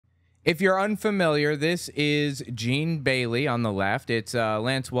If you're unfamiliar, this is Gene Bailey on the left. It's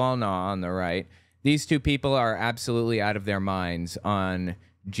Lance Wallnaw on the right. These two people are absolutely out of their minds on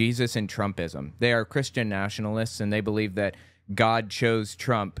Jesus and Trumpism. They are Christian nationalists, and they believe that God chose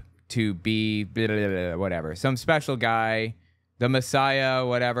Trump to be blah, blah, blah, whatever, some special guy, the Messiah,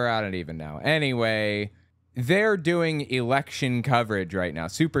 whatever, I don't even know. Anyway, they're doing election coverage right now,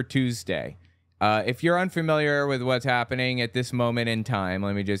 Super Tuesday. If you're unfamiliar with what's happening at this moment in time,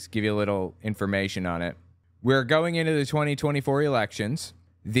 let me just give you a little information on it. We're going into the 2024 elections.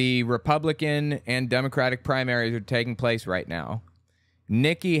 The Republican and Democratic primaries are taking place right now.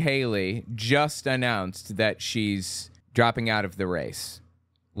 Nikki Haley just announced that she's dropping out of the race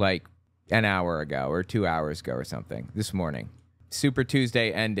like an hour ago or 2 hours ago or something this morning. Super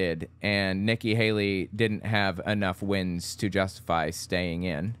Tuesday ended, and Nikki Haley didn't have enough wins to justify staying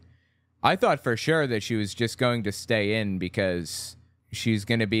in. I thought for sure that she was just going to stay in because she's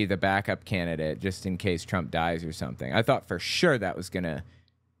going to be the backup candidate just in case Trump dies or something. I thought for sure that was going to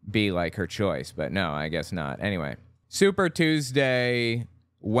be like her choice, but no, I guess not. Anyway, Super Tuesday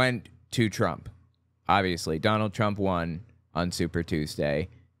went to Trump. Obviously, Donald Trump won on Super Tuesday,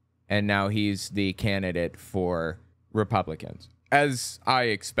 and now he's the candidate for Republicans, as I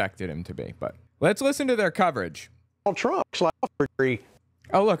expected him to be. But let's listen to their coverage. Donald Trump.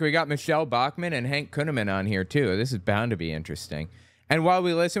 Oh, look, we got Michelle Bachmann and Hank Kunneman on here, too. This is bound to be interesting. And while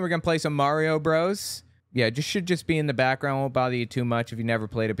we listen, we're going to play some Mario Bros. Yeah, should just be in the background. Won't bother you too much if you never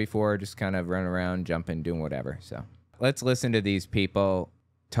played it before. Just kind of run around, jumping, doing whatever. So let's listen to these people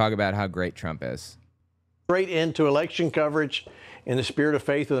talk about how great Trump is. Straight into election coverage in the spirit of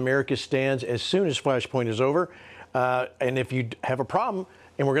faith with America stands as soon as Flashpoint is over. And if you have a problem,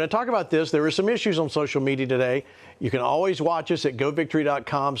 and we're going to talk about this, there are some issues on social media today. You can always watch us at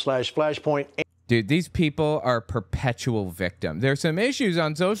govictory.com/flashpoint. Dude, these people are perpetual victims. There's some issues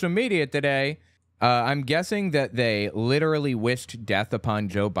on social media today. I'm guessing that they literally wished death upon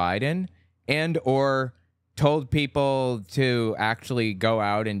Joe Biden and or told people to actually go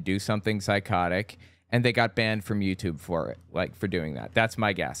out and do something psychotic, and they got banned from YouTube for it, like for doing that. That's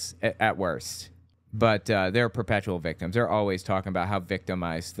my guess at worst. But they're perpetual victims. They're always talking about how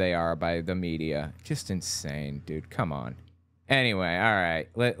victimized they are by the media. Just insane, dude. Come on. Anyway, all right.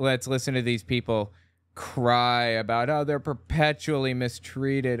 Let's listen to these people cry about how they're perpetually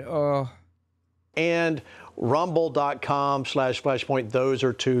mistreated. Oh. And rumble.com/flashpoint. Those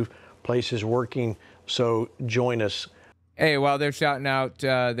are two places working. So join us. Hey, while they're shouting out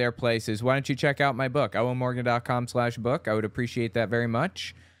their places, why don't you check out my book, owenmorgan.com/book. I would appreciate that very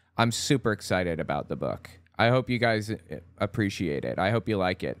much. I'm super excited about the book. I hope you guys appreciate it. I hope you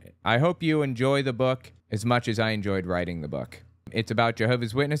like it. I hope you enjoy the book as much as I enjoyed writing the book. It's about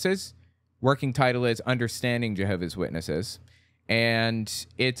Jehovah's Witnesses. Working title is Understanding Jehovah's Witnesses. And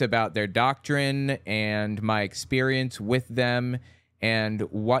it's about their doctrine and my experience with them and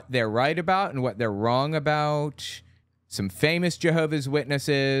what they're right about and what they're wrong about. Some famous Jehovah's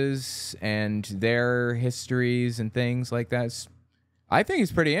Witnesses and their histories and things like that. I think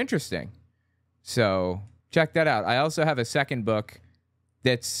it's pretty interesting. So check that out. I also have a second book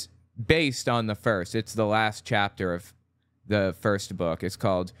that's based on the first. It's the last chapter of the first book. It's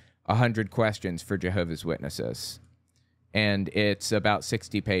called 100 Questions for Jehovah's Witnesses. And it's about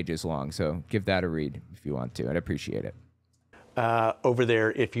 60 pages long. So give that a read if you want to. I'd appreciate it. Over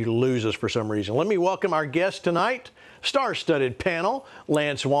there if you lose us for some reason. Let me welcome our guest tonight. Star-studded panel.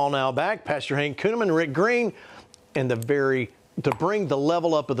 Lance Wallnaw back. Pastor Hank Kunneman, Rick Green, and to bring the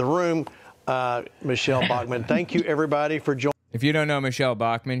level up of the room, Michelle Bachmann. Thank you, everybody, for joining. If you don't know Michelle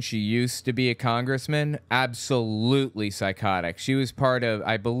Bachmann, she used to be a congressman. Absolutely psychotic. She was part of,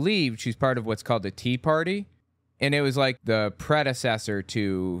 I believe, she's part of what's called the Tea Party. And it was like the predecessor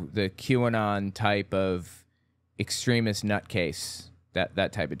to the QAnon type of extremist nutcase,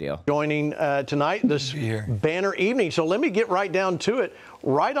 that type of deal. Joining tonight, this banner evening. So let me get right down to it.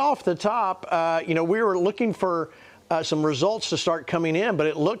 Right off the top, we were looking for some results to start coming in, but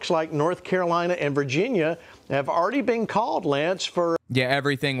it looks like North Carolina and Virginia have already been called, Lance, for... Yeah,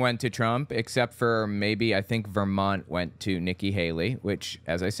 everything went to Trump, except for maybe, I think Vermont went to Nikki Haley, which,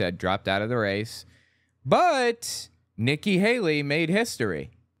 as I said, dropped out of the race. But Nikki Haley made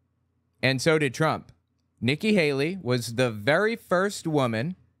history, and so did Trump. Nikki Haley was the very first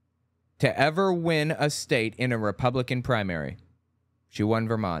woman to ever win a state in a Republican primary. She won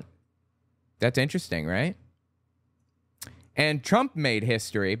Vermont. That's interesting, right? And Trump made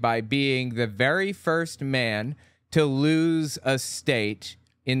history by being the very first man to lose a state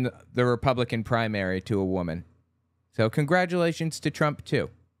in the Republican primary to a woman. So congratulations to Trump, too.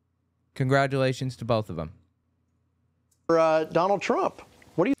 Congratulations to both of them. Donald Trump.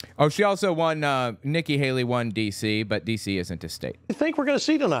 What do you... Oh, she also won, Nikki Haley won D.C., but D.C. isn't a state. What do you think we're going to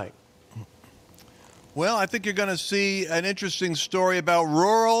see tonight? Well, I think you're going to see an interesting story about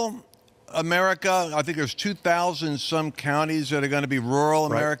rural America. I think there's 2,000 some counties that are going to be rural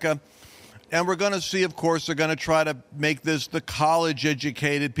America. Right. And we're going to see, of course, they're going to try to make this the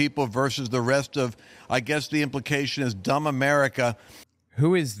college-educated people versus the rest of, I guess the implication is dumb America.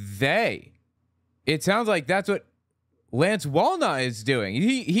 Who is they? It sounds like that's what Lance Wallnau is doing.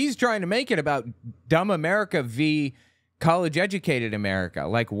 He's trying to make it about dumb America v. college-educated America.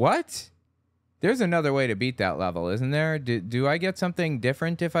 Like, what? There's another way to beat that level, isn't there? Do I get something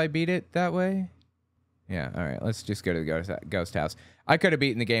different if I beat it that way? Yeah, all right, let's just go to the ghost house. I could have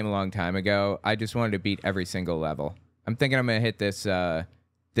beaten the game a long time ago. I just wanted to beat every single level. I'm thinking I'm going to hit this,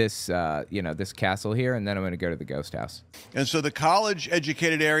 this castle here, and then I'm going to go to the ghost house. And so the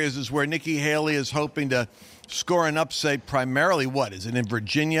college-educated areas is where Nikki Haley is hoping to score an upset primarily. What, is it in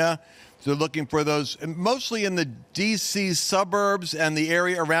Virginia? They're looking for those, mostly in the D.C. suburbs and the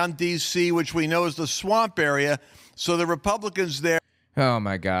area around D.C., which we know is the swamp area. So the Republicans there. Oh,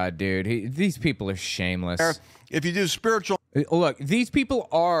 my God, dude. These people are shameless. If you do spiritual. Look, these people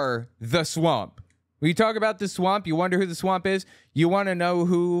are the swamp. When you talk about the swamp, you wonder who the swamp is. You want to know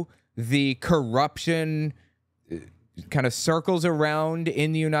who the corruption kind of circles around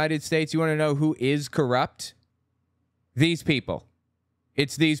in the United States. You want to know who is corrupt? These people.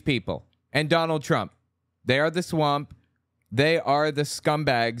 It's these people. And Donald Trump. They are the swamp. They are the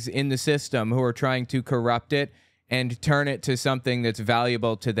scumbags in the system who are trying to corrupt it and turn it to something that's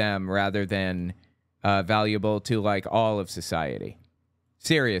valuable to them rather than valuable to, like, all of society.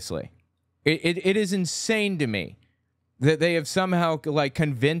 Seriously. It is insane to me that they have somehow, like,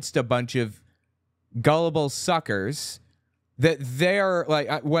 convinced a bunch of gullible suckers that they're, like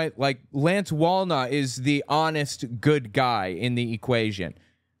Lance Wallnau is the honest, good guy in the equation.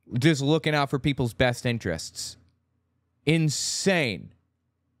 Just looking out for people's best interests. Insane.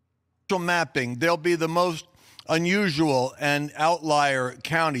 Mapping, they'll be the most unusual and outlier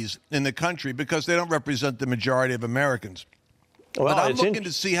counties in the country because they don't represent the majority of Americans. Well, but I'm looking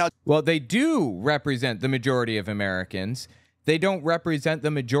to see how. Well, they do represent the majority of Americans. They don't represent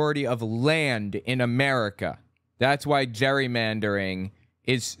the majority of land in America. That's why gerrymandering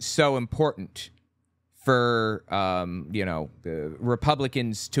is so important for, the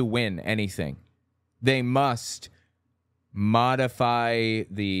Republicans to win anything. They must modify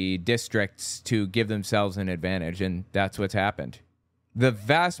the districts to give themselves an advantage, and that's what's happened. The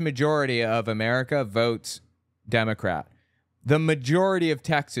vast majority of America votes Democrat. The majority of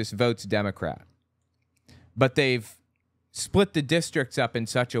Texas votes Democrat. But they've split the districts up in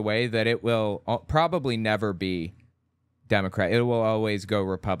such a way that it will probably never be Democrat. It will always go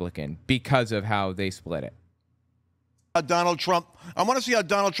Republican because of how they split it. Donald Trump, I want to see how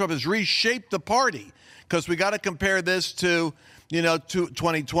Donald Trump has reshaped the party, because we got to compare this to, to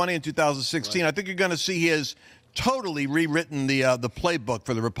 2020 and 2016. Right. I think you're going to see he has totally rewritten the playbook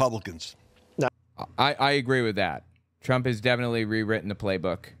for the Republicans. No. I agree with that. Trump has definitely rewritten the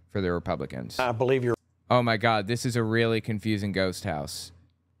playbook for the Republicans. I believe you're. Oh my God, this is a really confusing ghost house.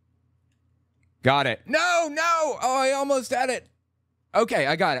 Got it. No. Oh, I almost had it. Okay,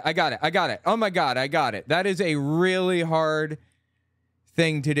 I got it. Oh my God, I got it. That is a really hard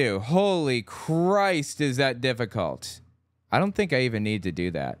thing to do. Holy Christ, is that difficult? I don't think I even need to do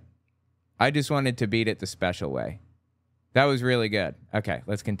that. I just wanted to beat it the special way. That was really good. Okay,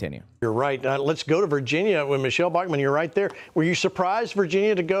 let's continue. You're right. Let's go to Virginia with Michelle Bachmann. You're right there. Were you surprised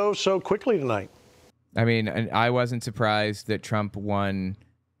Virginia to go so quickly tonight? I mean, I wasn't surprised that Trump won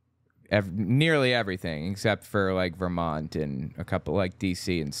nearly everything except for, like, Vermont and a couple, like,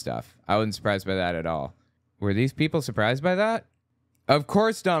 D.C. and stuff. I wasn't surprised by that at all. Were these people surprised by that? Of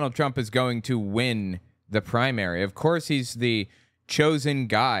course Donald Trump is going to win the primary. Of course he's the chosen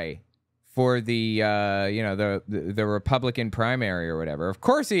guy for the, the Republican primary or whatever. Of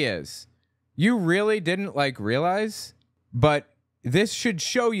course he is. You really didn't, like, realize? But this should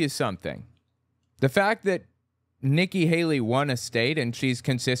show you something. The fact that Nikki Haley won a state and she's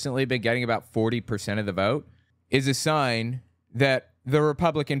consistently been getting about 40% of the vote is a sign that the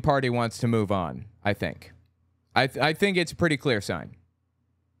Republican Party wants to move on, I think. I think it's a pretty clear sign.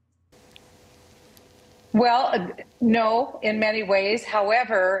 Well, no, in many ways.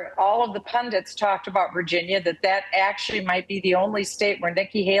 However, all of the pundits talked about Virginia, that actually might be the only state where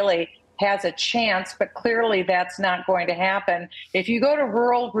Nikki Haley has a chance, but clearly that's not going to happen. If you go to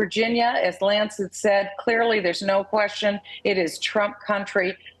rural Virginia, as Lance had said, clearly there's no question it is Trump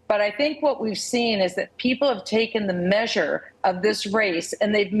country. But I think what we've seen is that people have taken the measure of this race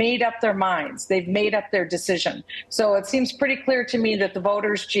and they've made up their minds. They've made up their decision. So it seems pretty clear to me that the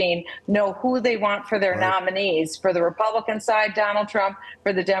voters, Gene, know who they want for their nominees. For the Republican side, Donald Trump.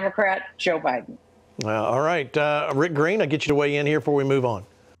 For the Democrat, Joe Biden. All right. Rick Green, I'll get you to weigh in here before we move on.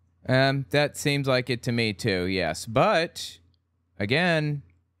 That seems like it to me, too, yes. But, again,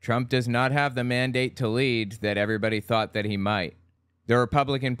 Trump does not have the mandate to lead that everybody thought that he might. The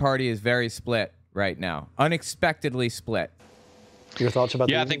Republican Party is very split right now, unexpectedly split. Your thoughts about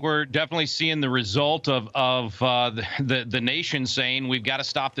that? Yeah, I think we're definitely seeing the result of the nation saying we've got to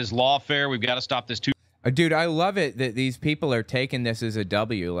stop this lawfare. We've got to stop this too. Dude, I love it that these people are taking this as a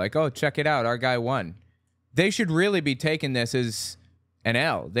W. Like, oh, check it out. Our guy won. They should really be taking this as an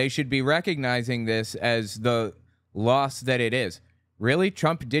L. They should be recognizing this as the loss that it is. Really?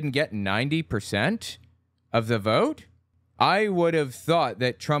 Trump didn't get 90% of the vote? I would have thought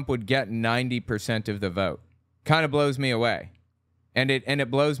that Trump would get 90% of the vote. Kind of blows me away. And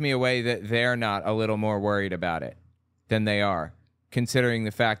it blows me away that they're not a little more worried about it than they are, considering the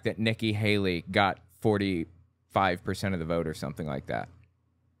fact that Nikki Haley got 45% of the vote or something like that.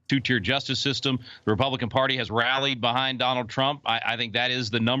 Two-tier justice system. The Republican Party has rallied behind Donald Trump. I think that is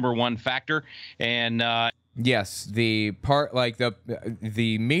the #1 factor. And yes, the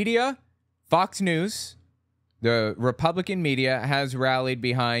media, Fox News, the Republican media has rallied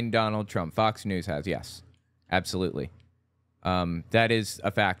behind Donald Trump. Fox News has, yes, absolutely. That is a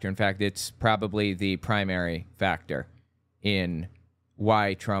factor. In fact, it's probably the primary factor in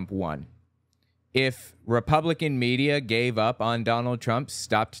why Trump won. If Republican media gave up on Donald Trump,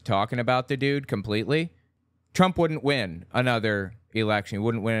 stopped talking about the dude completely, Trump wouldn't win another election. He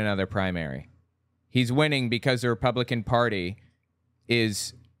wouldn't win another primary. He's winning because the Republican Party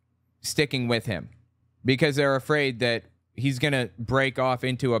is sticking with him, because they're afraid that he's going to break off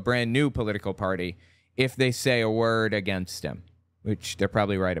into a brand new political party if they say a word against him, which they're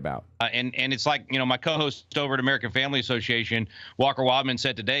probably right about. And it's like, you know, my co-host over at American Family Association, Walker Wadman,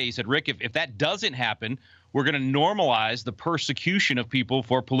 said today, he said, Rick, if that doesn't happen, we're going to normalize the persecution of people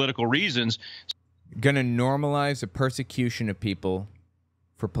for political reasons. Going to normalize the persecution of people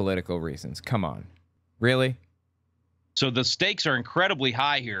for political reasons. Come on. Really? So the stakes are incredibly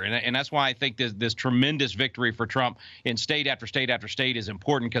high here, and that's why I think this tremendous victory for Trump in state after state after state is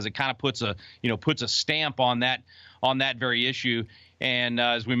important, because it kind of puts a stamp on that very issue. And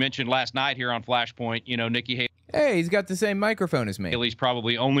as we mentioned last night here on Flashpoint, you know, Nikki Haley. Hey, he's got the same microphone as me. Haley's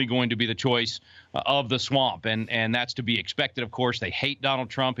probably only going to be the choice of the swamp, and that's to be expected. Of course, they hate Donald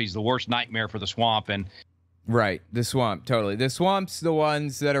Trump. He's the worst nightmare for the swamp. And right, the swamp, totally. The swamp's the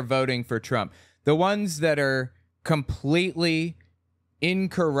ones that are voting for Trump. The ones that are completely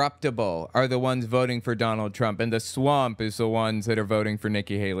incorruptible are the ones voting for Donald Trump, and the swamp is the ones that are voting for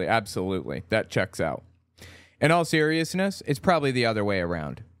Nikki Haley. Absolutely. That checks out. In all seriousness, it's probably the other way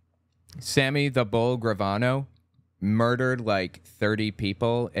around. Sammy the Bull Gravano murdered like 30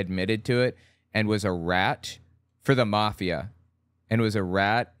 people, admitted to it, and was a rat for the mafia, and was a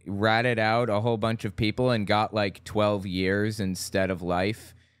ratted out a whole bunch of people and got like 12 years instead of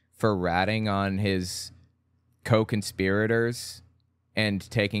life for ratting on his co-conspirators and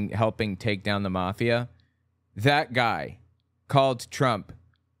helping take down the mafia. That guy called Trump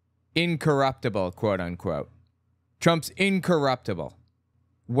incorruptible, quote unquote. Trump's incorruptible.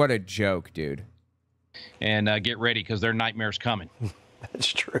 What a joke, dude. And get ready, because their nightmare's coming. That's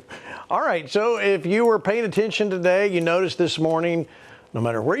true. All right. So if you were paying attention today, you noticed this morning, no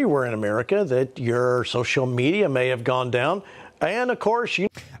matter where you were in America, that your social media may have gone down. And of course,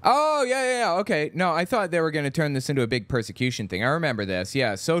 Oh, yeah. Okay. No, I thought they were going to turn this into a big persecution thing. I remember this.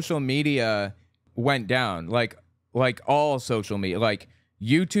 Yeah. Social media went down, like all social media. Like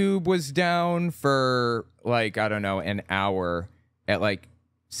YouTube was down for like, I don't know, an hour at like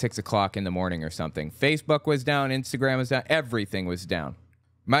 6 o'clock in the morning or something. Facebook was down. Instagram was down. Everything was down.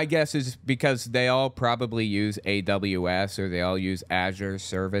 My guess is because they all probably use AWS, or they all use Azure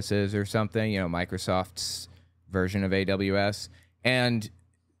services or something, you know, Microsoft's version of AWS, and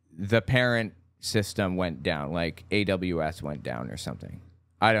the parent system went down, like AWS went down or something.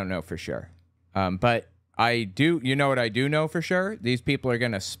 I don't know for sure. But you know what I do know for sure? These people are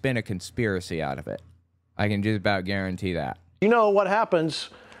going to spin a conspiracy out of it. I can just about guarantee that. You know what happens?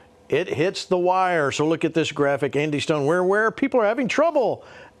 It hits the wire. So look at this graphic, Andy Stone, where people are having trouble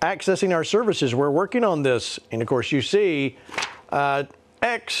accessing our services. We're working on this. And of course, you see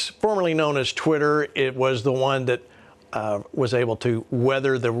X, formerly known as Twitter, it was the one that was able to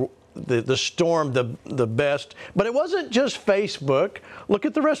weather the storm the best. But it wasn't just Facebook. Look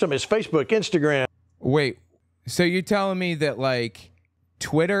at the rest of them. It's Facebook, Instagram. Wait, so you're telling me that like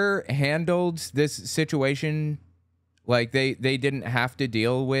Twitter handled this situation, like they didn't have to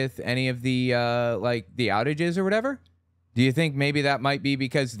deal with any of the like the outages or whatever? Do you think maybe that might be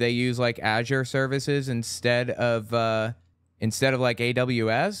because they use like Azure services instead of like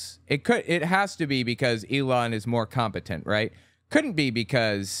AWS? It has to be because Elon is more competent, right? Couldn't be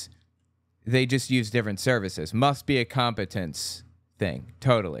because they just use different services. Must be a competence thing.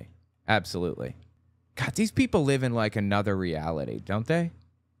 Totally. Absolutely. God, these people live in like another reality, don't they?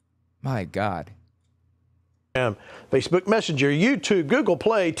 My God. Facebook Messenger, YouTube, Google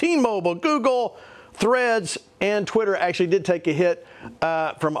Play, T-Mobile, Google, Threads, and Twitter actually did take a hit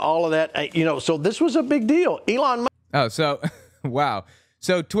from all of that. You know, so this was a big deal. Elon Musk. Oh, so, wow.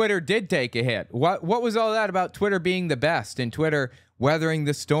 So Twitter did take a hit. What was all that about Twitter being the best and Twitter weathering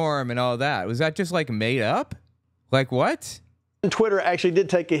the storm and all that? Was that just like made up? Like what? Twitter actually did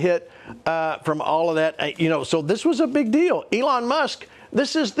take a hit from all of that. You know, so this was a big deal. Elon Musk,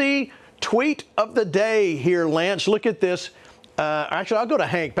 this is the tweet of the day here, Lance. Look at this. Actually, I'll go to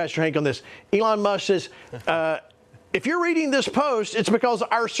Hank, Pastor Hank, on this. Elon Musk says, if you're reading this post, it's because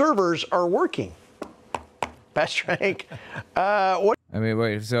our servers are working. Pastor Hank, what? I mean,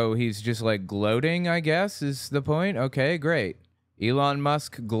 wait, so he's just like gloating, I guess, is the point? Okay, great. Elon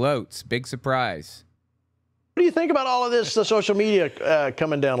Musk gloats. Big surprise. What do you think about all of this, the social media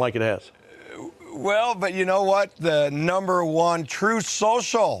coming down like it has? Well, but you know what? The #1 True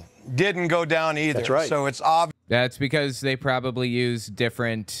Social didn't go down either. That's right. So it's obvious. That's because they probably use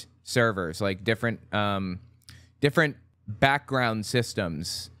different servers, like different background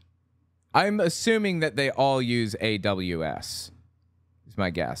systems. I'm assuming that they all use AWS, is my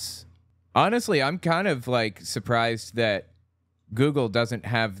guess. Honestly, I'm kind of like surprised that Google doesn't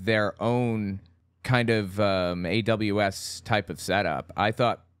have their own kind of AWS type of setup. I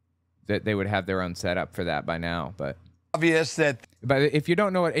thought that they would have their own setup for that by now, but Obvious that. But if you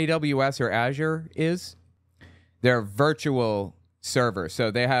don't know what AWS or Azure is, they're virtual servers. So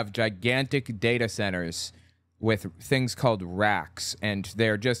they have gigantic data centers with things called racks, and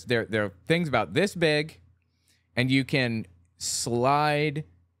they're things about this big, and you can slide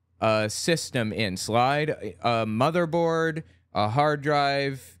a system in, slide a motherboard, a hard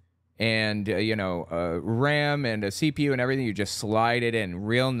drive, and a RAM and a CPU and everything. You just slide it in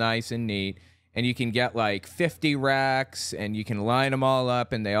real nice and neat. And you can get like 50 racks, and you can line them all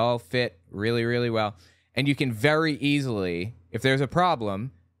up, and they all fit really, really well. And you can very easily, if there's a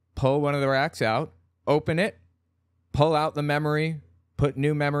problem, pull one of the racks out, open it, pull out the memory, put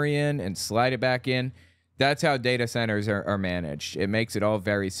new memory in, and slide it back in. That's how data centers are managed. It makes it all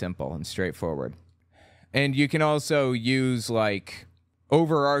very simple and straightforward. And you can also use like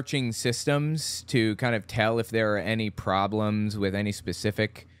overarching systems to kind of tell if there are any problems with any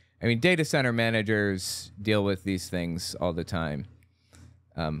specific. I mean, data center managers deal with these things all the time.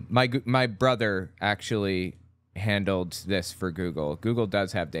 My brother actually handled this for Google. Google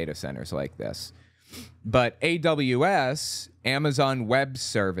does have data centers like this. But AWS, Amazon Web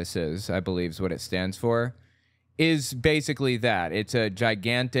Services, I believe is what it stands for, is basically that. It's a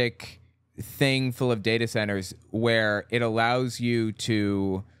gigantic thing full of data centers where it allows you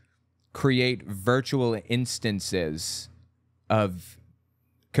to create virtual instances of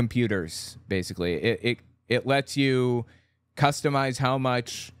computers, basically. It lets you customize how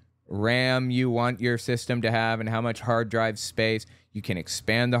much RAM you want your system to have and how much hard drive space. You can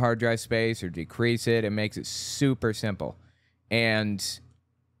expand the hard drive space or decrease it. It makes it super simple. And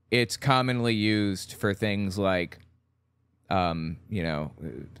it's commonly used for things like,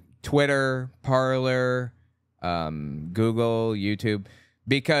 Twitter, Parler, Google, YouTube,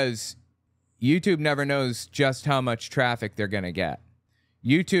 because YouTube never knows just how much traffic they're going to get.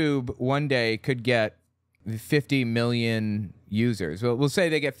 YouTube one day could get 50 million users. Well, we'll say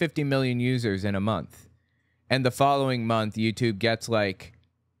they get 50 million users in a month. And the following month, YouTube gets like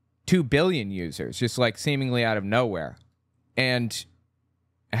 2 billion users, just like seemingly out of nowhere. And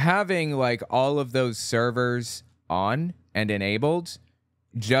having like all of those servers on and enabled,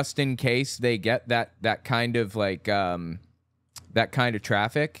 just in case they get that kind of like that kind of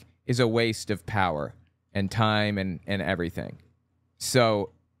traffic, is a waste of power and time and everything. So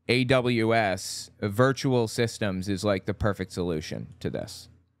AWS, virtual systems, is like the perfect solution to this.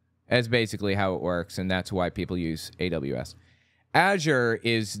 That's basically how it works, and that's why people use AWS. Azure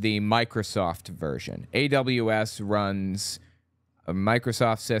is the Microsoft version. AWS runs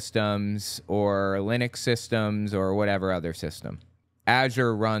Microsoft systems or Linux systems or whatever other system.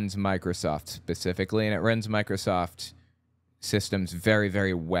 Azure runs Microsoft specifically, and it runs Microsoft systems very,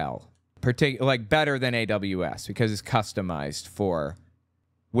 very well. Like better than AWS because it's customized for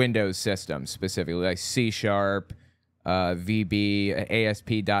Windows systems specifically, like C#, VB,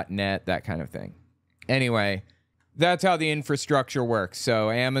 ASP.NET, that kind of thing. Anyway, that's how the infrastructure works.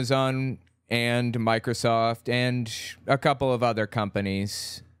 So Amazon and Microsoft and a couple of other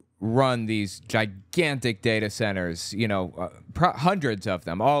companies run these gigantic data centers, hundreds of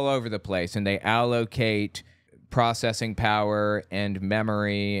them all over the place, and they allocate processing power and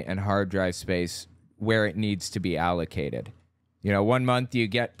memory and hard drive space where it needs to be allocated. 1 month you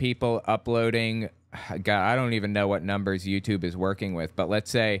get people uploading, God, I don't even know what numbers YouTube is working with, but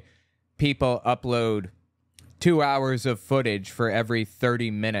let's say people upload 2 hours of footage for every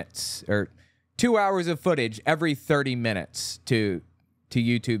 30 minutes, or 2 hours of footage every 30 minutes to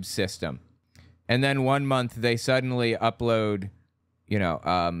YouTube's system. And then 1 month they suddenly upload,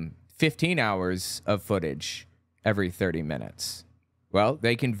 15 hours of footage every 30 minutes. Well,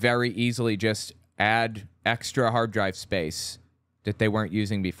 they can very easily just add extra hard drive space that they weren't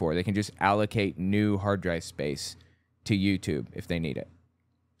using before. They can just allocate new hard drive space to YouTube if they need it.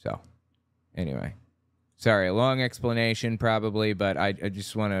 So, anyway. Sorry, a long explanation probably, but I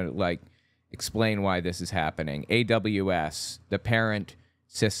just want to, explain why this is happening. AWS, the parent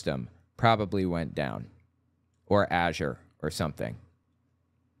system, probably went down. Or Azure or something.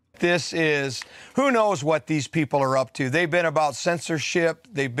 This is, who knows what these people are up to. They've been about censorship.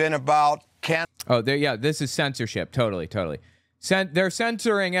 They've been about this is censorship. Totally. They're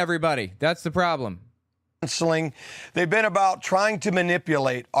censoring everybody. That's the problem. canceling. They've been about trying to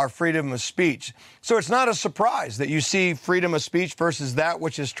manipulate our freedom of speech. So it's not a surprise that you see freedom of speech versus that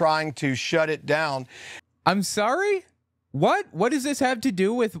which is trying to shut it down. I'm sorry? What? What does this have to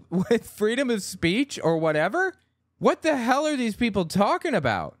do with freedom of speech or whatever? What the hell are these people talking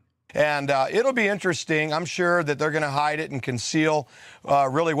about? And it'll be interesting. I'm sure that they're going to hide it and conceal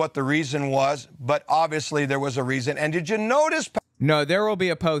really what the reason was. But obviously there was a reason. And did you notice? No, there will be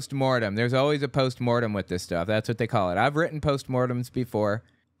a post-mortem. There's always a post-mortem with this stuff. That's what they call it. I've written post-mortems before.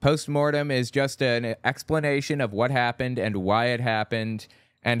 Post-mortem is just an explanation of what happened and why it happened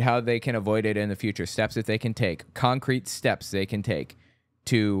and how they can avoid it in the future. Steps that they can take. Concrete steps they can take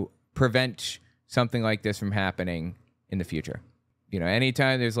to prevent something like this from happening in the future. You know,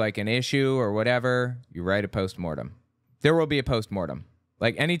 anytime there's like an issue or whatever, you write a post-mortem. There will be a post-mortem.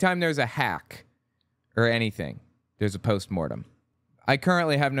 Like anytime there's a hack or anything, there's a post-mortem. I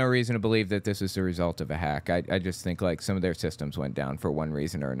currently have no reason to believe that this is the result of a hack. I just think like some of their systems went down for one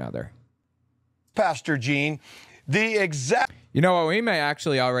reason or another. Pastor Gene, the exact... You know what? We may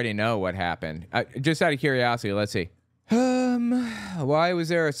actually already know what happened. Just out of curiosity, let's see. Why was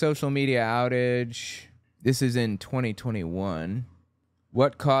there a social media outage? This is in 2021.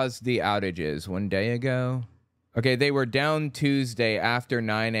 What caused the outages? 1 day ago? Okay, they were down Tuesday after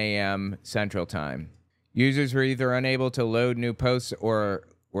 9 a.m. Central Time. Users were either unable to load new posts or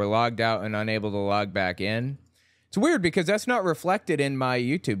were logged out and unable to log back in. It's weird because that's not reflected in my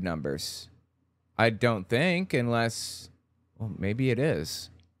YouTube numbers. I don't think, unless... Well, maybe it is.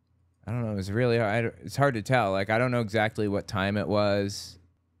 I don't know. It's really hard. It's hard to tell. Like, I don't know exactly what time it was.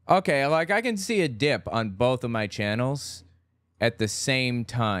 Okay, like, I can see a dip on both of my channels at the same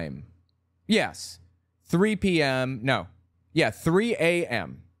time. Yes. 3 p.m. No. Yeah, 3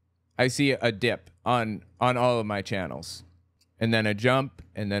 a.m. I see a dip on all of my channels. And then a jump,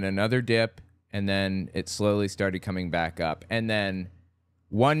 and then another dip, and then it slowly started coming back up. And then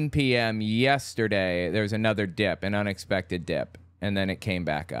 1 p.m. yesterday, there was another dip, an unexpected dip, and then it came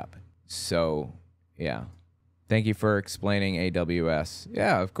back up. So, yeah. Thank you for explaining AWS.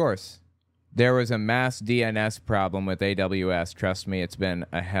 Yeah, of course. There was a mass DNS problem with AWS. Trust me, it's been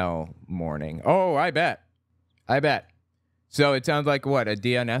a hell morning. Oh, I bet. So it sounds like, what, a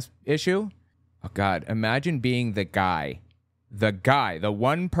DNS issue? Oh, God, imagine being the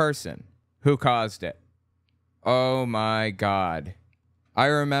one person who caused it. Oh, my God. I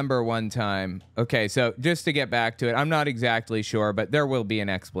remember one time. Okay, so just to get back to it, I'm not exactly sure, but there will be an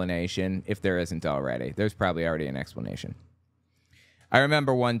explanation if there isn't already. There's probably already an explanation. I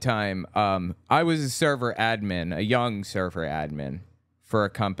remember one time I was a server admin, a young server admin for a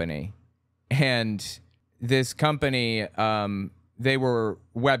company. And this company, they were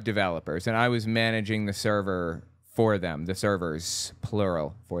web developers, and I was managing the server for them, the servers,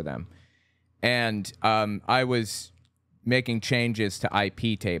 plural, for them. And I was making changes to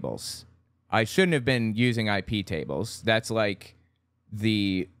IP tables. I shouldn't have been using IP tables. That's like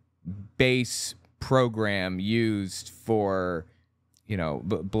the base program used for, you know,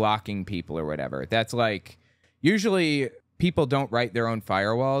 blocking people or whatever. That's like, usually people don't write their own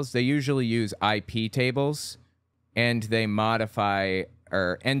firewalls. They usually use IP tables, and they modify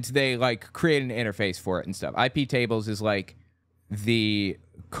and they like create an interface for it and stuff. IP tables is like the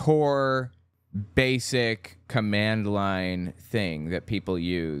core basic command line thing that people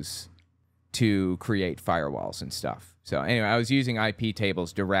use to create firewalls and stuff. So anyway, I was using IP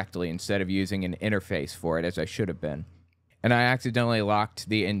tables directly instead of using an interface for it, as I should have been. And I accidentally locked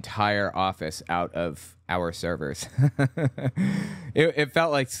the entire office out of our servers. It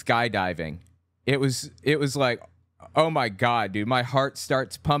felt like skydiving. It was like, oh my God, dude, my heart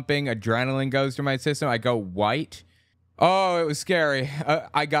starts pumping, adrenaline goes through my system, I go white. Oh, it was scary.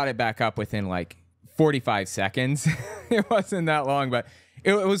 I got it back up within like 45 seconds. It wasn't that long, but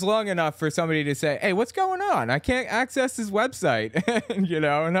it was long enough for somebody to say, hey, what's going on? I can't access this website, you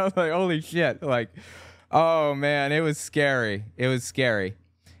know? And I was like, holy shit. Like, oh man, it was scary. It was scary.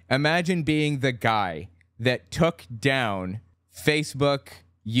 Imagine being the guy that took down Facebook,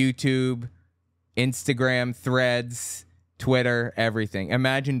 YouTube, Instagram, Threads, Twitter, everything.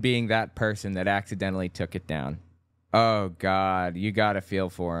 Imagine being that person that accidentally took it down. Oh God, you gotta feel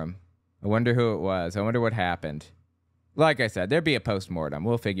for him. I wonder who it was. I wonder what happened. Like I said, there'd be a post-mortem.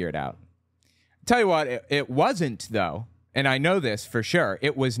 We'll figure it out. Tell you what, it wasn't, though, and I know this for sure.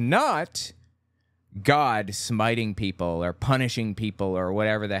 It was not God smiting people or punishing people or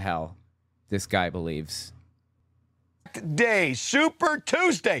whatever the hell this guy believes. Day, Super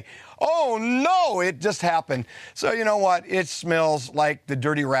Tuesday. Oh, no, it just happened. So you know what? It smells like the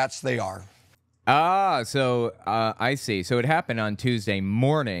dirty rats they are. Ah, so I see. So it happened on Tuesday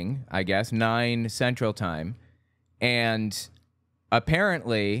morning, I guess, 9 Central Time. And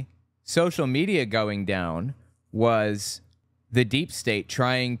apparently, social media going down was the deep state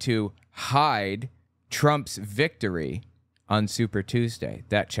trying to hide Trump's victory on Super Tuesday.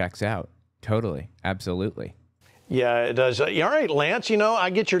 That checks out. Totally. Absolutely. Yeah, it does. All right, Lance, you know, I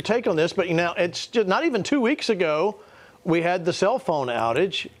get your take on this, but, you know, it's just not even 2 weeks ago we had the cell phone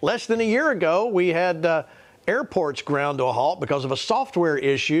outage. Less than a year ago, we had airports ground to a halt because of a software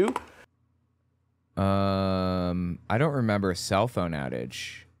issue. I don't remember a cell phone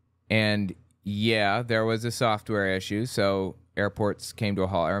outage. And yeah, there was a software issue, so airports came to a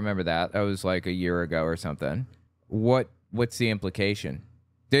halt. I remember that. That was like a year ago or something. What's the implication?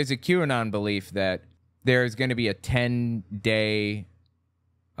 There's a QAnon belief that there's going to be a 10-day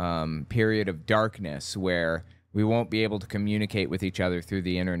period of darkness where we won't be able to communicate with each other through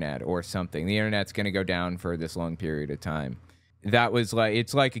the internet or something. The internet's going to go down for this long period of time. That was like,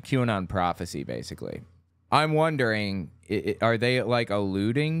 it's like a QAnon prophecy, basically. I'm wondering, are they like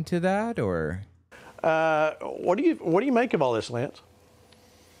alluding to that, or? What do you make of all this, Lance?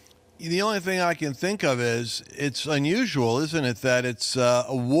 The only thing I can think of is it's unusual, isn't it, that it's a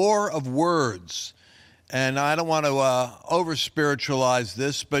war of words. And I don't want to over-spiritualize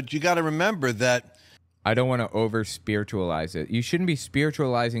this, but you got to remember that. I don't want to over-spiritualize it. You shouldn't be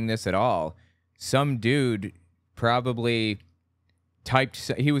spiritualizing this at all. Some dude probably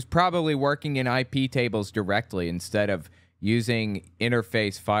he was probably working in IP tables directly instead of using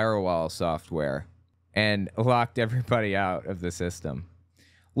interface firewall software and locked everybody out of the system.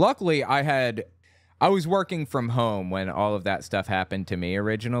 Luckily, I was working from home when all of that stuff happened to me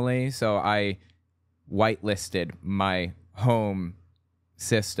originally, so I whitelisted my home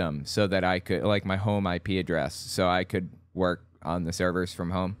system so that I could, like my home IP address, so I could work on the servers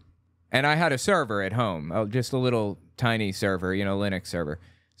from home. And I had a server at home, just a little tiny server, you know, Linux server.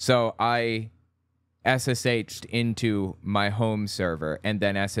 So I SSH'd into my home server and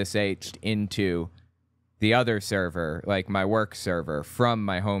then SSH'd into the other server, like my work server, from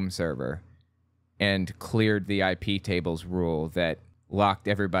my home server, and cleared the IP tables rule that locked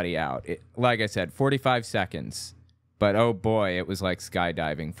everybody out. Like I said, 45 seconds. But oh boy, it was like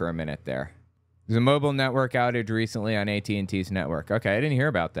skydiving for a minute there. There's a mobile network outage recently on AT&T's network. Okay, I didn't hear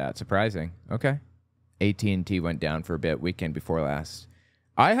about that. Surprising. Okay. AT&T went down for a bit weekend before last.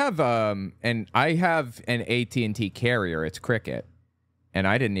 I have an AT&T carrier. It's Cricket. And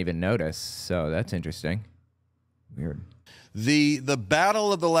I didn't even notice, so that's interesting. Weird. The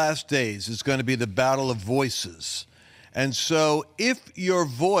battle of the last days is going to be the battle of voices. And so if your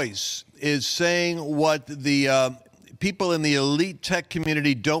voice is saying what the people in the elite tech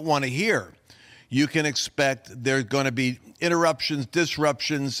community don't want to hear, you can expect there's going to be interruptions,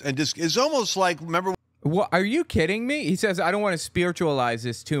 disruptions, and it's almost like, remember? What, are you kidding me? He says, I don't want to spiritualize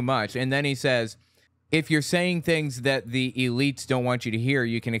this too much. And then he says, if you're saying things that the elites don't want you to hear,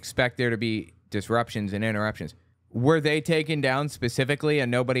 you can expect there to be disruptions and interruptions. Were they taken down specifically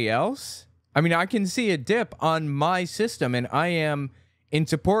and nobody else? I mean, I can see a dip on my system, and I am in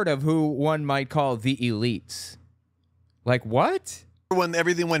support of who one might call the elites. Like, what? When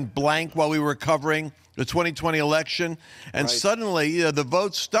everything went blank while we were covering the 2020 election, and suddenly the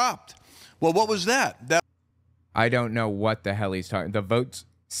votes stopped. Well, what was that? I don't know what the hell he's talking. The votes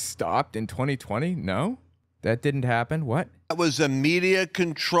stopped in 2020? No, that didn't happen. What? That was a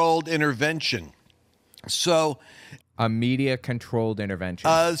media-controlled intervention. So a media-controlled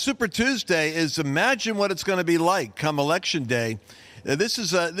intervention. Super Tuesday is, imagine what it's going to be like come Election Day. This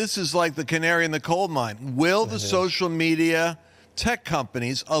is like the canary in the coal mine. Will the social media tech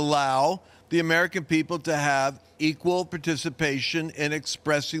companies allow the American people to have equal participation in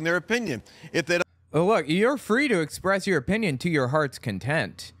expressing their opinion? If they don't, well, look, you're free to express your opinion to your heart's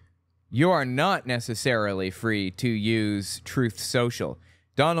content. You are not necessarily free to use Truth Social.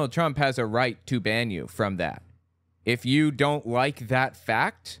 Donald Trump has a right to ban you from that. If you don't like that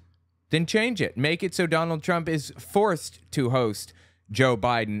fact, then change it. Make it so Donald Trump is forced to host Joe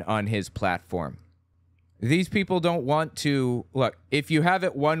Biden on his platform. These people don't want to... Look, if you have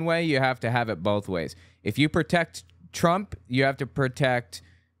it one way, you have to have it both ways. If you protect Trump, you have to protect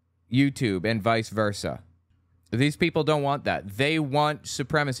YouTube and vice versa. These people don't want that. They want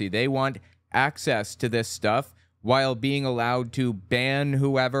supremacy. They want access to this stuff while being allowed to ban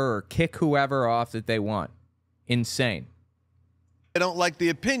whoever or kick whoever off that they want. Insane. they don't like the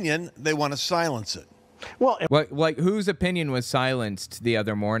opinion, they want to silence it. Well, like whose opinion was silenced the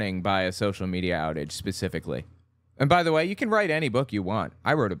other morning by a social media outage specifically? And by the way, you can write any book you want.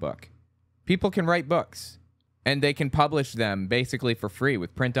 I wrote a book. People can write books, and they can publish them basically for free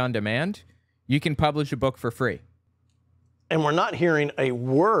with print on demand. You can publish a book for free. and we're not hearing a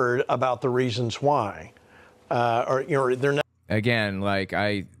word about the reasons why. They're not. Again, like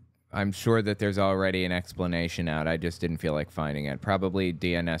I'm sure that there's already an explanation out. I just didn't feel like finding it. Probably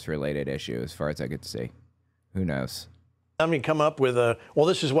DNS-related issue, as far as I could see. Who knows? I mean, come up with a, well,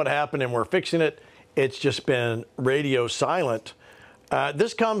 this is what happened and we're fixing it. It's just been radio silent.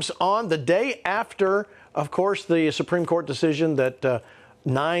 This comes on the day after, of course, the Supreme Court decision that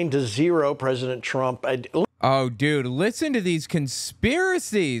 9-0 President Trump. Oh, dude, listen to these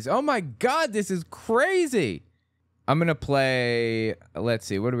conspiracies. Oh, my God, this is crazy. I'm going to play, let's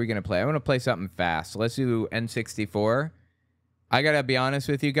see, what are we going to play? I'm going to play something fast. Let's do N64. I got to be honest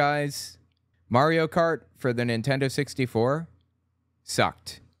with you guys. Mario Kart for the Nintendo 64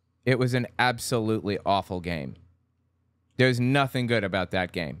 sucked. It was an absolutely awful game. There's nothing good about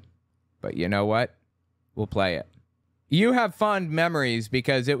that game. But you know what? We'll play it. You have fond memories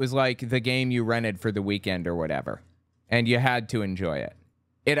because it was like the game you rented for the weekend or whatever. And you had to enjoy it.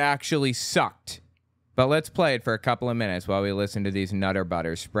 It actually sucked. But let's play it for a couple of minutes while we listen to these nutter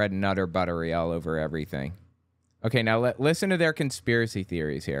butters spread nutter buttery all over everything. Okay, now listen to their conspiracy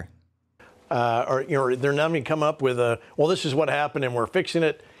theories here. They're not going to come up with a, well, this is what happened and we're fixing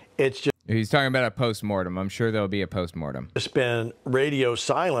it. It's just. He's talking about a post-mortem. I'm sure there'll be a post-mortem. It's been radio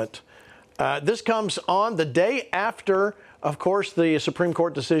silent. This comes on the day after, of course, the Supreme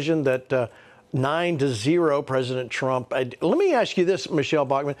Court decision that 9-0 President Trump. Let me ask you this, Michelle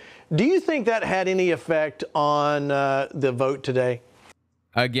Bachmann. Do you think that had any effect on the vote today?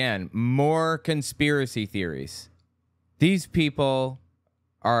 Again, more conspiracy theories. These people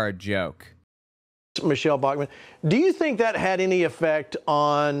are a joke. Michelle Bachmann, do you think that had any effect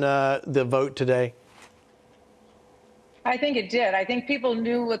on the vote today? I think it did. I think people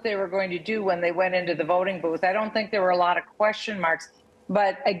knew what they were going to do when they went into the voting booth. I don't think there were a lot of question marks.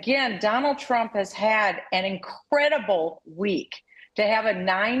 But again, Donald Trump has had an incredible week. To have a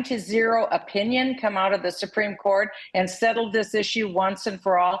 9-0 opinion come out of the Supreme Court and settle this issue once and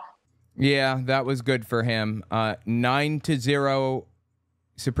for all. Yeah, that was good for him. 9-0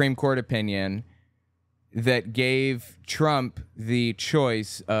 Supreme Court opinion that gave Trump the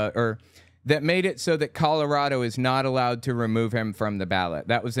choice, or that made it so that Colorado is not allowed to remove him from the ballot.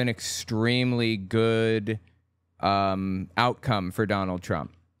 That was an extremely good outcome for Donald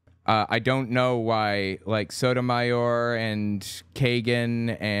Trump. I don't know why, like, Sotomayor and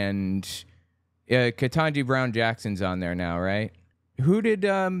Kagan and Ketanji Brown Jackson's on there now, right? Who did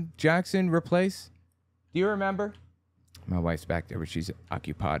Jackson replace? Do you remember? My wife's back there, but she's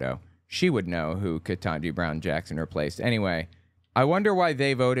occupado. She would know who Ketanji Brown Jackson replaced. Anyway, I wonder why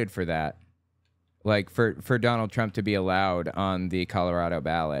they voted for that. Like, for Donald Trump to be allowed on the Colorado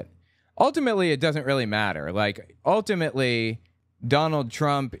ballot. Ultimately, it doesn't really matter. Like, ultimately, Donald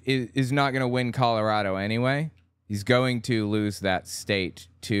Trump is not going to win Colorado anyway. He's going to lose that state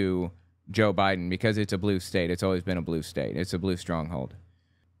to Joe Biden because it's a blue state. It's always been a blue state. It's a blue stronghold.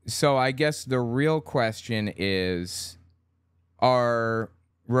 So I guess the real question is, are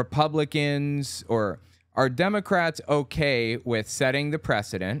Republicans or are Democrats okay with setting the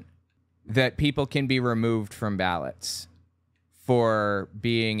precedent that people can be removed from ballots for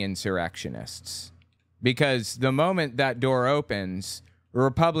being insurrectionists? Because the moment that door opens,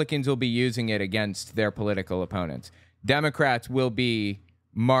 Republicans will be using it against their political opponents. Democrats will be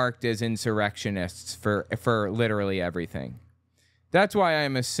marked as insurrectionists for literally everything. That's why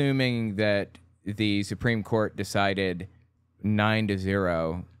I'm assuming that the Supreme Court decided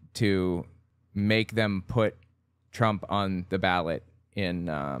 9-0 to make them put Trump on the ballot in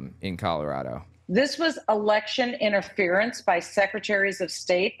Colorado. This was election interference by secretaries of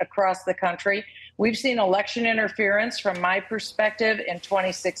state across the country. We've seen election interference from my perspective in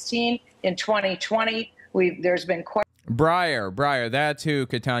 2016, in 2020. There's been Breyer, that's who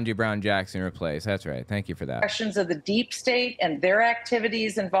Ketanji Brown Jackson replaced. That's right. Thank you for that. Questions of the deep state and their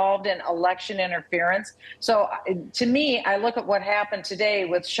activities involved in election interference. So to me, I look at what happened today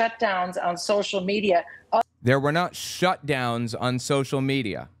with shutdowns on social media. There were not shutdowns on social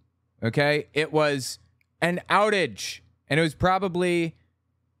media. Okay? It was an outage, and it was probably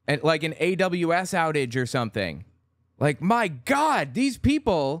like an AWS outage or something. Like, my God, these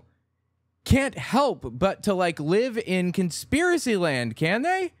people can't help but to like live in conspiracy land, can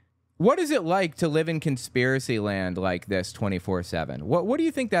they? What is it like to live in conspiracy land like this 24/7? What do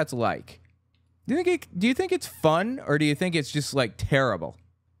you think that's like? Do you think it's fun, or do you think it's just like terrible?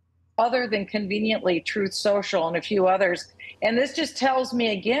 Other than conveniently Truth Social and a few others. And this just tells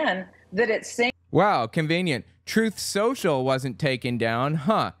me again that it's saying, wow, convenient. Truth Social wasn't taken down.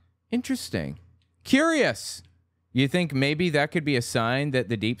 Huh. Interesting. Curious. You think maybe that could be a sign that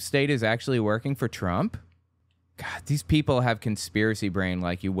the deep state is actually working for Trump? God, these people have conspiracy brain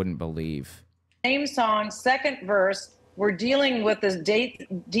like you wouldn't believe. Same song, second verse. We're dealing with this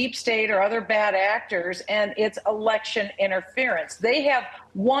deep state or other bad actors, and it's election interference. They have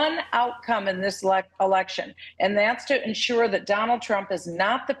one outcome in this election, and that's to ensure that Donald Trump is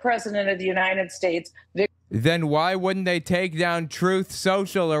not the president of the United States. Then why wouldn't they take down Truth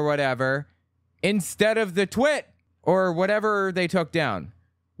Social or whatever instead of the Twit or whatever they took down?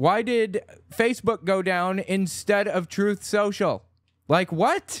 Why did Facebook go down instead of Truth Social? Like,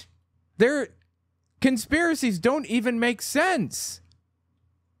 what? Their conspiracies don't even make sense.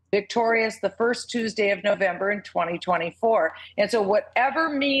 Victorious the first Tuesday of November in 2024. And so whatever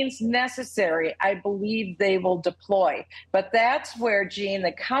means necessary, I believe they will deploy. But that's where, Gene,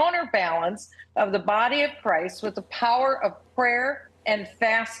 the counterbalance of the body of Christ with the power of prayer and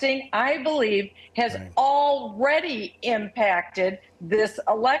fasting, I believe, has already impacted this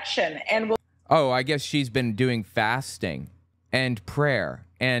election. And oh, I guess she's been doing fasting and prayer,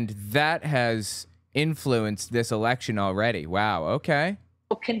 and that has influenced this election already. Wow, okay.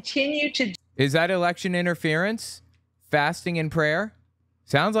 Will continue to. Is that election interference? Fasting and prayer?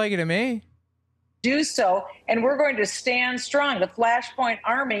 Sounds like it to me. Do so, and we're going to stand strong. The Flashpoint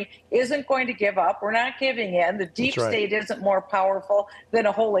Army isn't going to give up. We're not giving in. The deep state isn't more powerful than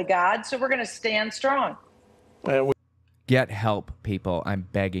a holy God, so we're going to stand strong. Get help, people. I'm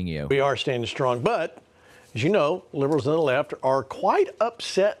begging you. We are standing strong, but as you know, liberals on the left are quite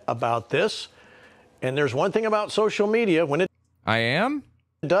upset about this. And there's one thing about social media, when it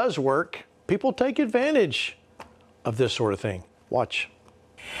does work, people take advantage of this sort of thing. Watch.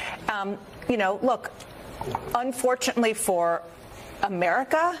 You know, look, unfortunately for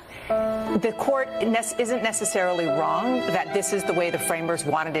America, the court isn't necessarily wrong that this is the way the framers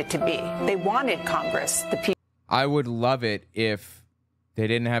wanted it to be. They wanted Congress, the people. I would love it if they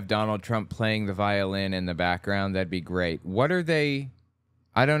didn't have Donald Trump playing the violin in the background. That'd be great. What are they?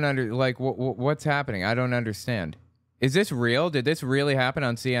 I don't what's happening? I don't understand. Is this real? Did this really happen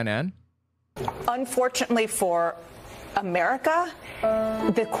on CNN? Unfortunately for America,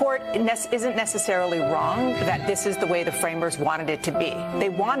 the court isn't necessarily wrong that this is the way the framers wanted it to be. They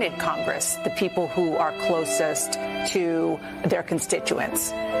wanted Congress, the people who are closest to their constituents,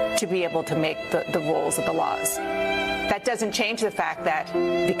 to be able to make the rules of the laws. That doesn't change the fact that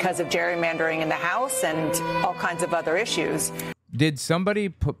because of gerrymandering in the House and all kinds of other issues. Did somebody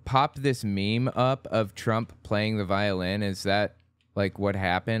pop this meme up of Trump playing the violin? Is that like what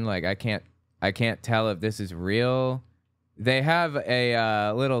happened? Like I can't tell if this is real. They have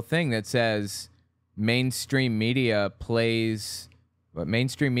a little thing that says mainstream media plays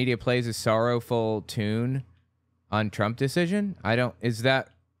a sorrowful tune on Trump decision. Is that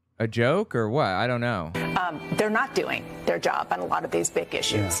a joke or what? I don't know. They're not doing their job on a lot of these big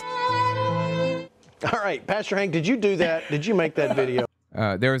issues. Yeah. All right, Pastor Hank, did you do that? Did you make that video?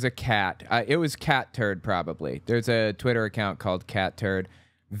 There was a cat. It was Cat Turd, probably. There's a Twitter account called Cat Turd.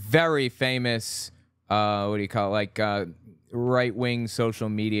 Very famous, what do you call it? Like right-wing social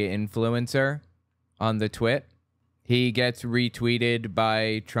media influencer on the twit. He gets retweeted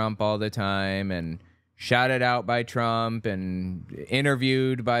by Trump all the time and shouted out by Trump and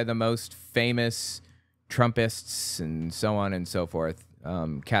interviewed by the most famous Trumpists and so on and so forth.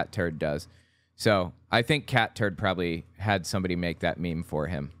 Cat Turd does. So I think Cat Turd probably had somebody make that meme for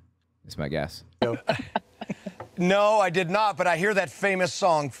him. Is my guess. No, I did not, but I hear that famous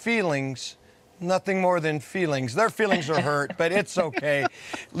song, Feelings. Nothing more than feelings. Their feelings are hurt, but it's okay.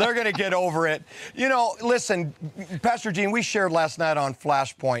 They're going to get over it. You know, listen, Pastor Gene, we shared last night on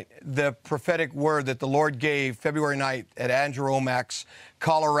Flashpoint the prophetic word that the Lord gave February night at Andrew Wommack's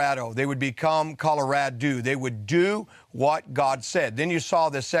Colorado. They would become Colorado. They would do what God said. Then you saw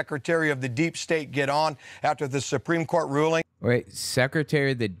the Secretary of the Deep State get on after the Supreme Court ruling. Wait,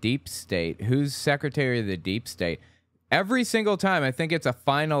 Secretary of the Deep State? Who's Secretary of the Deep State? Every single time I think it's a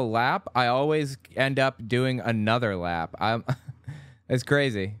final lap, I always end up doing another lap. It's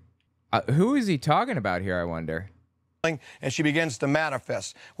crazy. Who is he talking about here, I wonder? And she begins to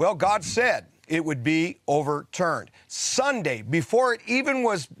manifest. Well, God said it would be overturned. Sunday, before it even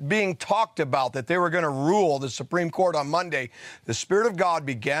was being talked about that they were going to rule the Supreme Court on Monday, the Spirit of God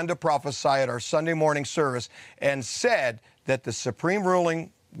began to prophesy at our Sunday morning service and said that the Supreme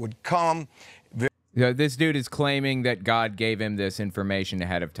ruling would come. This dude is claiming that God gave him this information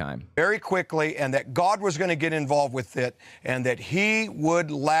ahead of time. Very quickly, and that God was going to get involved with it, and that he would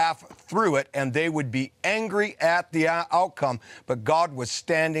laugh through it, and they would be angry at the outcome, but God was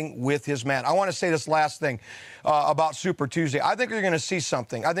standing with his man. I want to say this last thing about Super Tuesday. I think you're going to see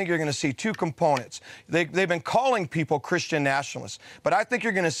something. I think you're going to see two components. They've been calling people Christian nationalists, but I think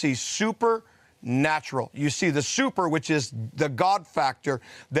you're going to see supernatural. You see the super, which is the God factor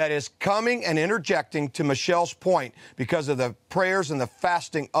that is coming and interjecting, to Michelle's point, because of the prayers and the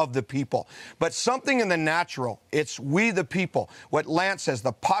fasting of the people. But something in the natural, it's we the people. What Lance says,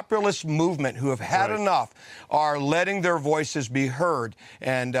 the populist movement who have had enough are letting their voices be heard.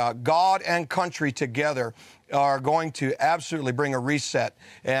 And God and country together are going to absolutely bring a reset.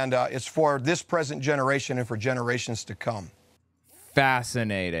 And it's for this present generation and for generations to come.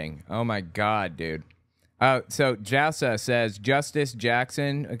 Fascinating. Oh my God, dude. So Jassa says, Justice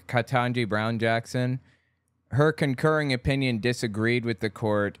Jackson, Ketanji Brown Jackson, her concurring opinion disagreed with the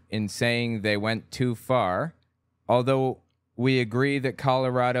court in saying they went too far. Although we agree that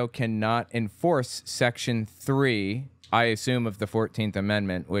Colorado cannot enforce Section 3, I assume, of the 14th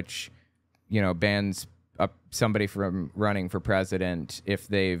Amendment, which, you know, bans somebody from running for president if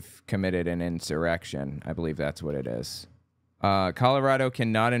they've committed an insurrection. I believe that's what it is. Colorado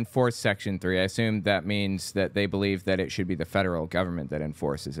cannot enforce Section 3. I assume that means that they believe that it should be the federal government that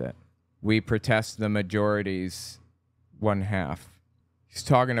enforces it. We protest the majority's one half. He's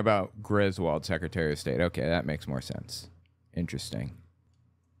talking about Griswold, Secretary of State. Okay, that makes more sense. Interesting.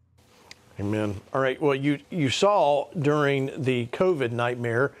 Amen. All right. Well, you saw during the COVID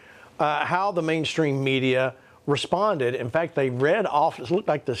nightmare how the mainstream media responded. In fact, they read off, it looked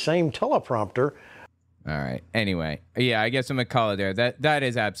like the same teleprompter. All right. Anyway, yeah, I guess I'm gonna call it there. That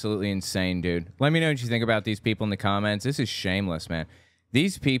is absolutely insane, dude. Let me know what you think about these people in the comments. This is shameless, man.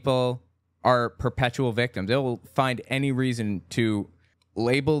 These people are perpetual victims. They'll find any reason to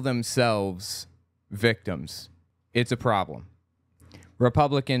label themselves victims. It's a problem.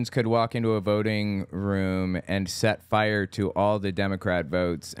 Republicans could walk into a voting room and set fire to all the Democrat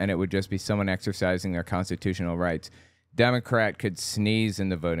votes, and it would just be someone exercising their constitutional rights. Democrat could sneeze in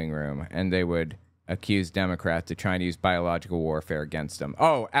the voting room, and they would accuse Democrats of trying to use biological warfare against them.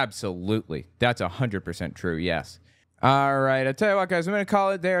 Oh, absolutely. That's 100% true, yes. All right, I'll tell you what, guys, I'm going to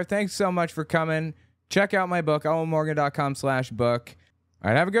call it there. Thanks so much for coming. Check out my book, owenmorgan.com/book.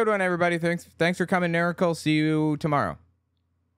 All right, have a good one, everybody. Thanks for coming, Miracle. See you tomorrow.